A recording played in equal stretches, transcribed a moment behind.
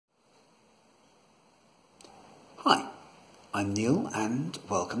I'm Neil and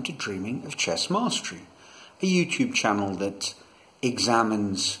welcome to Dreaming of Chess Mastery, a YouTube channel that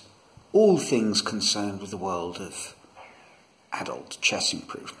examines all things concerned with the world of adult chess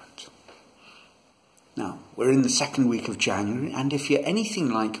improvement. Now, we're in the second week of January, and if you're anything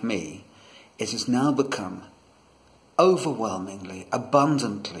like me, it has now become overwhelmingly,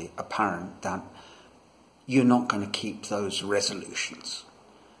 abundantly apparent that you're not going to keep those resolutions.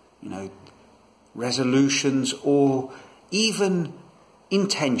 Resolutions or even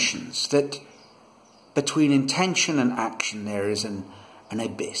intentions, that between intention and action there is an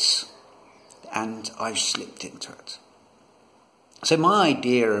abyss, and I've slipped into it. So my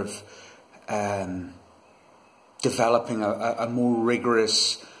idea of developing a more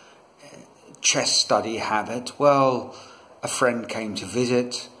rigorous chess study habit, well, a friend came to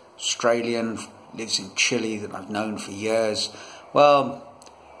visit, Australian, lives in Chile, that I've known for years. Well,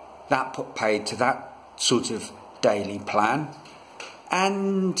 that put paid to that sort of daily plan.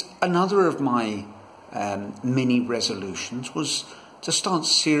 And another of my mini resolutions was to start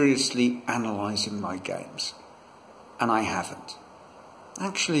seriously analysing my games. And I haven't.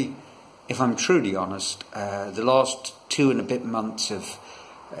 Actually, if I'm truly honest, the last 2 and a bit months of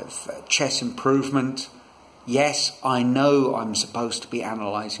chess improvement, yes, I know I'm supposed to be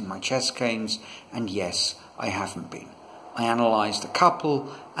analysing my chess games, and yes, I haven't been. I analysed a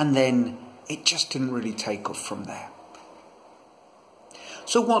couple, and then it just didn't really take off from there.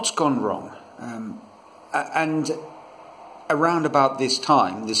 So what's gone wrong? And around about this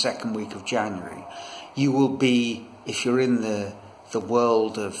time, the second week of January, you will be, if you're in the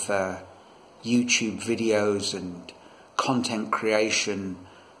world of YouTube videos and content creation,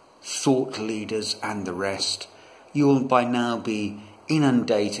 thought leaders and the rest, you will by now be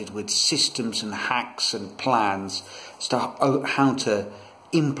inundated with systems and hacks and plans as to how to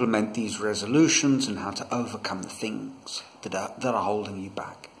implement these resolutions and how to overcome the things that are holding you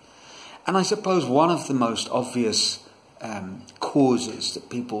back. And I suppose one of the most obvious causes that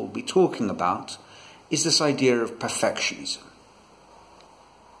people will be talking about is this idea of perfectionism.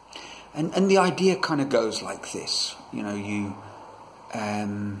 And the idea kind of goes like this. You know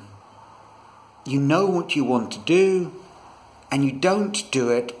what you want to do, and you don't do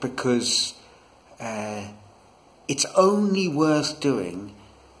it because it's only worth doing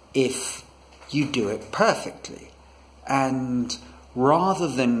if you do it perfectly. And rather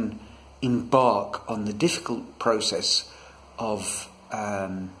than embark on the difficult process of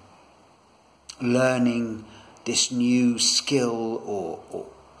learning this new skill or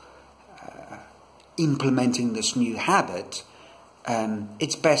implementing this new habit,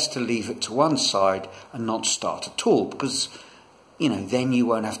 it's best to leave it to one side and not start at all, because then you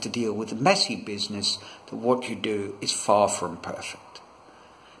won't have to deal with the messy business that what you do is far from perfect.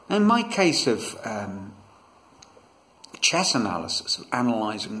 Now, in my case of chess analysis, of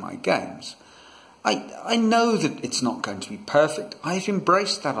analysing my games, I know that it's not going to be perfect. I've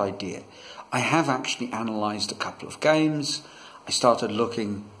embraced that idea. I have actually analysed a couple of games. I started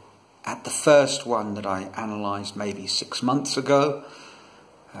looking at the first one that I analysed maybe 6 months ago,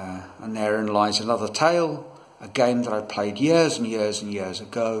 and therein lies another tale, a game that I played years and years and years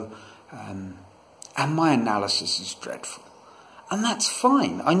ago, and my analysis is dreadful. And that's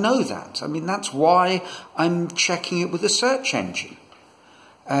fine, I know that. I mean, that's why I'm checking it with a search engine.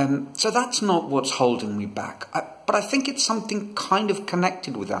 So that's not what's holding me back. But I think it's something kind of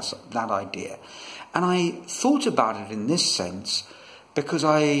connected with that idea. And I thought about it in this sense because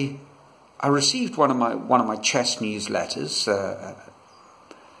I received one of my chess newsletters,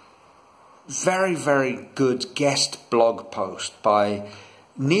 very, very good guest blog post by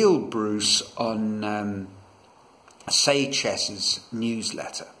Neal Bruce on Say Chess's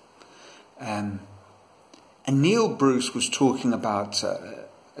newsletter. And Neal Bruce was talking about,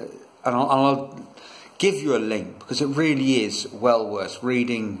 and I'll give you a link because it really is well worth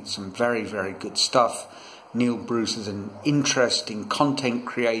reading, some very, very good stuff. Neal Bruce is an interesting content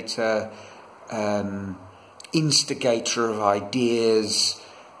creator, instigator of ideas,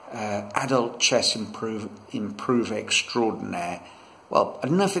 adult chess improver extraordinaire. Well, I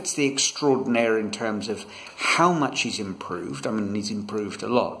don't know if it's the extraordinaire in terms of how much he's improved. I mean, he's improved a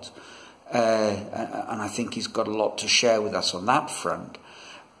lot. And I think he's got a lot to share with us on that front.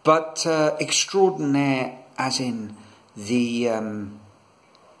 But extraordinaire as in the,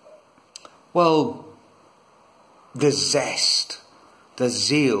 the zest, the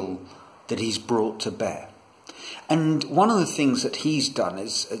zeal that he's brought to bear. And one of the things that he's done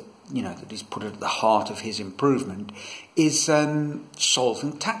is, that he's put at the heart of his improvement is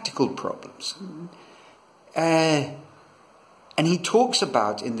solving tactical problems. And he talks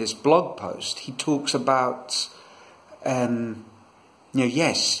about, in this blog post, he talks about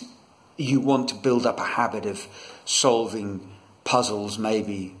Yes, you want to build up a habit of solving puzzles,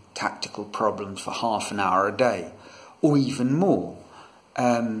 maybe tactical problems, for half an hour a day, or even more.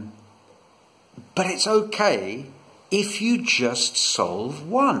 But it's okay if you just solve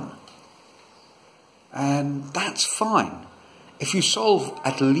one. That's fine. If you solve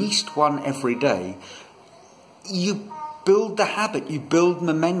at least one every day, you build the habit, you build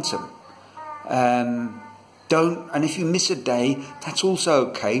momentum. And if you miss a day, that's also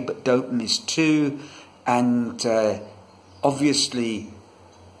okay, but don't miss two. And obviously,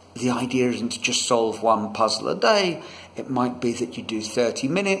 the idea isn't to just solve one puzzle a day. It might be that you do 30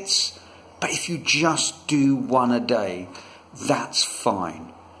 minutes, but if you just do one a day, that's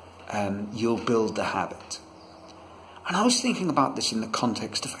fine. You'll build the habit. And I was thinking about this in the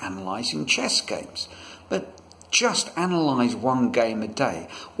context of analysing chess games. But just analyse one game a day.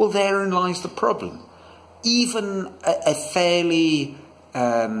 Well, therein lies the problem. Even a fairly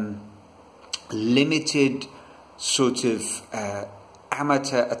limited sort of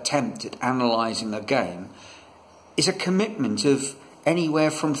amateur attempt at analysing a game is a commitment of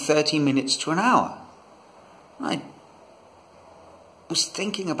anywhere from 30 minutes to an hour. I was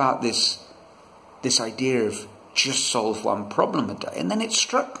thinking about this idea of just solve one problem a day, and then it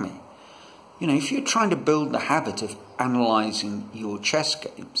struck me. If you're trying to build the habit of analysing your chess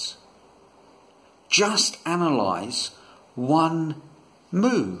games, just analyse one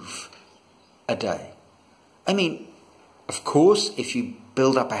move a day. I mean, of course, if you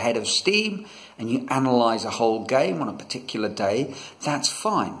build up a head of steam and you analyse a whole game on a particular day, that's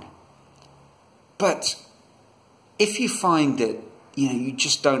fine. But if you find that, you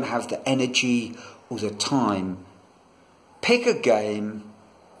just don't have the energy or the time, pick a game,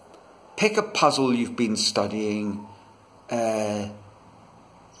 pick a puzzle you've been studying,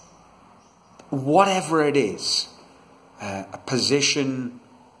 whatever it is, a position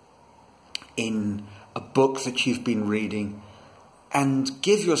in a book that you've been reading, and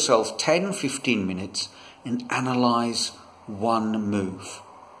give yourself 10-15 minutes and analyse one move.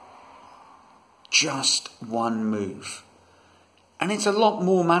 Just one move. And it's a lot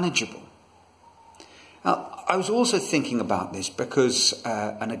more manageable. Now, I was also thinking about this because,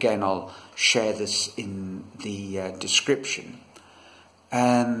 and again I'll share this in the description,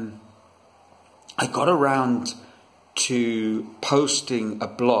 I got around to posting a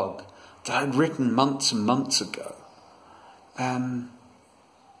blog that I'd written months and months ago. And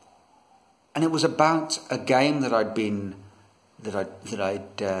it was about a game that I'd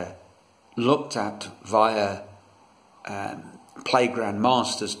looked at via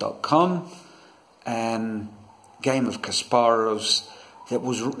playgrandmasters.com, game of Kasparov's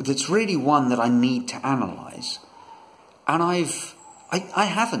that's really one that I need to analyse. And I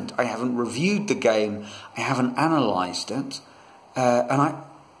haven't reviewed the game, I haven't analysed it,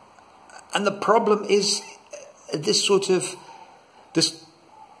 and the problem is this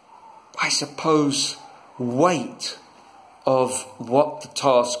I suppose, weight of what the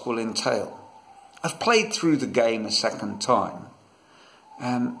task will entail. I've played through the game a second time,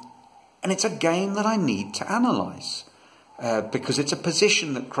 and it's a game that I need to analyse, because it's a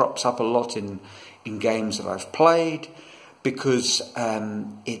position that crops up a lot in games that I've played, because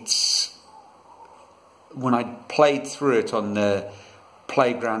it's, when I played through it on the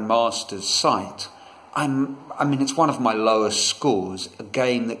Playground Masters site, it's one of my lowest scores, a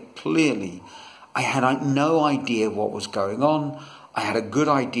game that clearly I had no idea what was going on. I had a good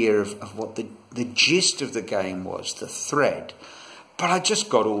idea of what the gist of the game was, the thread, but I just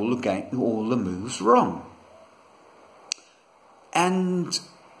got all the moves wrong. And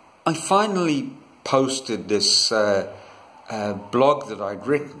I finally posted this blog that I'd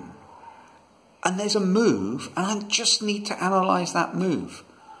written, and there's a move, and I just need to analyse that move.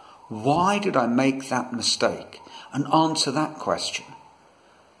 Why did I make that mistake? And answer that question.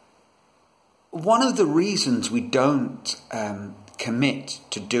 One of the reasons we don't commit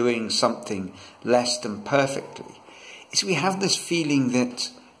to doing something less than perfectly is we have this feeling that,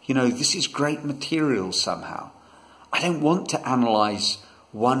 this is great material somehow. I don't want to analyse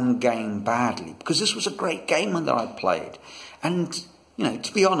one game badly, because this was a great game that I played. And,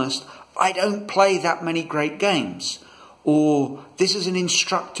 to be honest, I don't play that many great games. Or this is an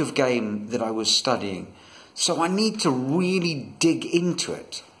instructive game that I was studying, so I need to really dig into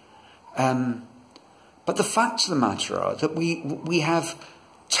it. But the facts of the matter are that we have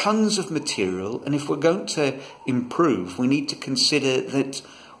tons of material, and if we're going to improve, we need to consider that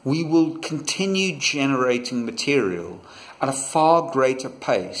we will continue generating material at a far greater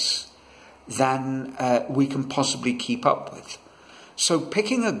pace than we can possibly keep up with. So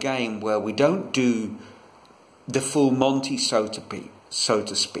picking a game where we don't do the full Monty, so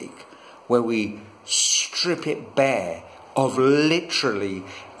to speak, where we strip it bare of literally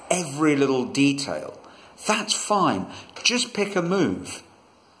every little detail. That's fine. Just pick a move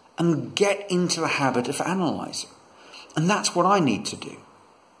and get into the habit of analysing. And that's what I need to do.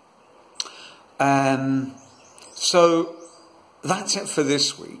 So that's it for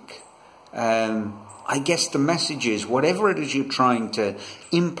this week. I guess the message is, whatever it is you're trying to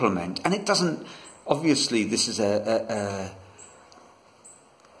implement, and it doesn't, obviously this is a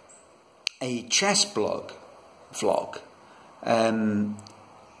chess vlog,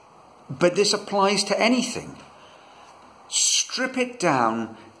 but this applies to anything. Strip it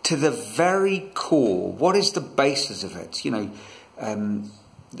down to the very core. What is the basis of it? You know,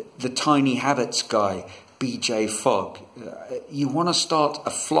 the Tiny Habits guy, BJ Fogg. You want to start a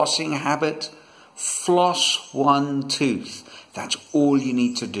flossing habit? Floss one tooth. That's all you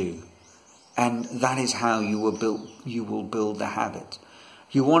need to do. And that is how you will build the habit.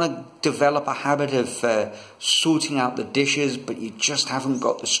 You want to develop a habit of sorting out the dishes, but you just haven't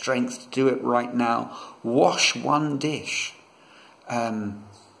got the strength to do it right now. Wash one dish. And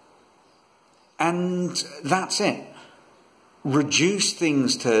that's it. Reduce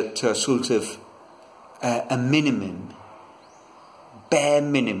things to a sort of a minimum, bare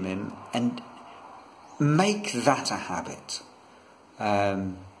minimum, and make that a habit.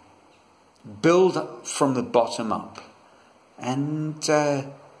 Build from the bottom up. And,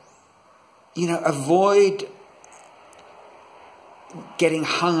 you know, avoid getting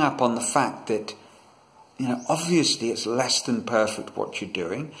hung up on the fact that, you know, obviously it's less than perfect what you're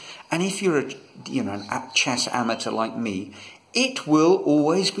doing. And if you're a chess amateur like me, it will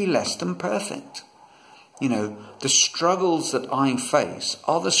always be less than perfect. You know, the struggles that I face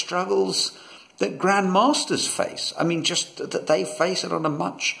are the struggles that grandmasters face. I mean, just that they face it on a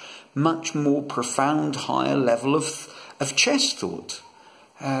much, much more profound, higher level of chess thought.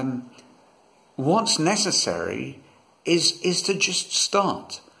 What's necessary is to just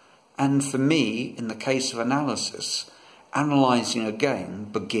start. And for me, in the case of analysis, analysing a game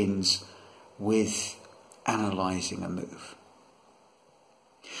begins with analysing a move.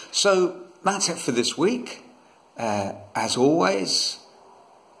 So that's it for this week. As always,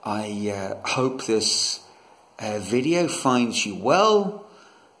 I hope this video finds you well,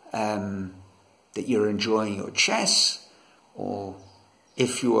 that you're enjoying your chess, or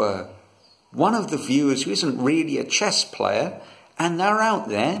if you are one of the viewers who isn't really a chess player, and they're out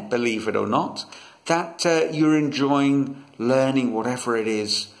there, believe it or not, that you're enjoying learning whatever it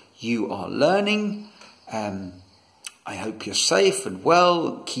is you are learning. I hope you're safe and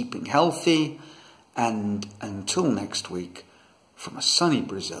well, keeping healthy, and until next week, from a sunny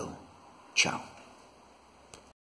Brazil, ciao.